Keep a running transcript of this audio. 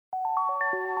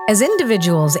As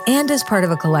individuals and as part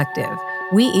of a collective,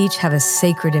 we each have a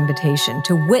sacred invitation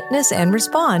to witness and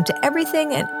respond to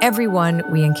everything and everyone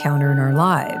we encounter in our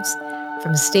lives.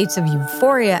 From states of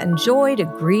euphoria and joy to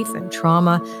grief and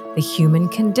trauma, the human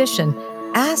condition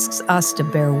asks us to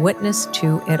bear witness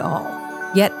to it all.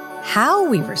 Yet, how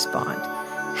we respond,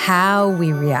 how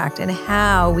we react, and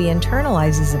how we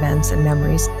internalize these events and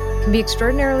memories can be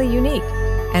extraordinarily unique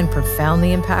and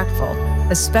profoundly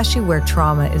impactful, especially where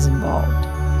trauma is involved.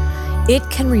 It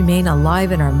can remain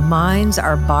alive in our minds,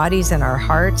 our bodies, and our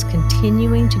hearts,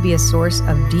 continuing to be a source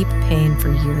of deep pain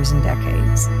for years and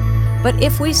decades. But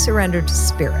if we surrender to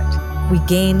spirit, we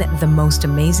gain the most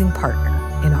amazing partner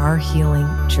in our healing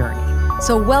journey.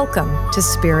 So welcome to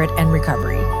Spirit and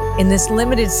Recovery. In this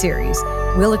limited series,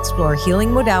 we'll explore healing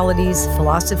modalities,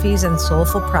 philosophies, and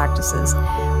soulful practices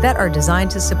that are designed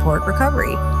to support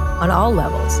recovery on all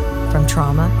levels, from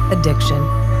trauma, addiction,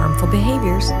 harmful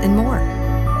behaviors, and more.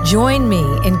 Join me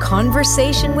in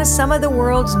conversation with some of the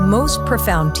world's most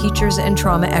profound teachers and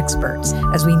trauma experts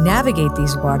as we navigate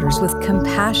these waters with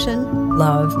compassion,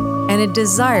 love, and a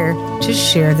desire to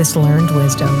share this learned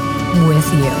wisdom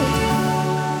with you.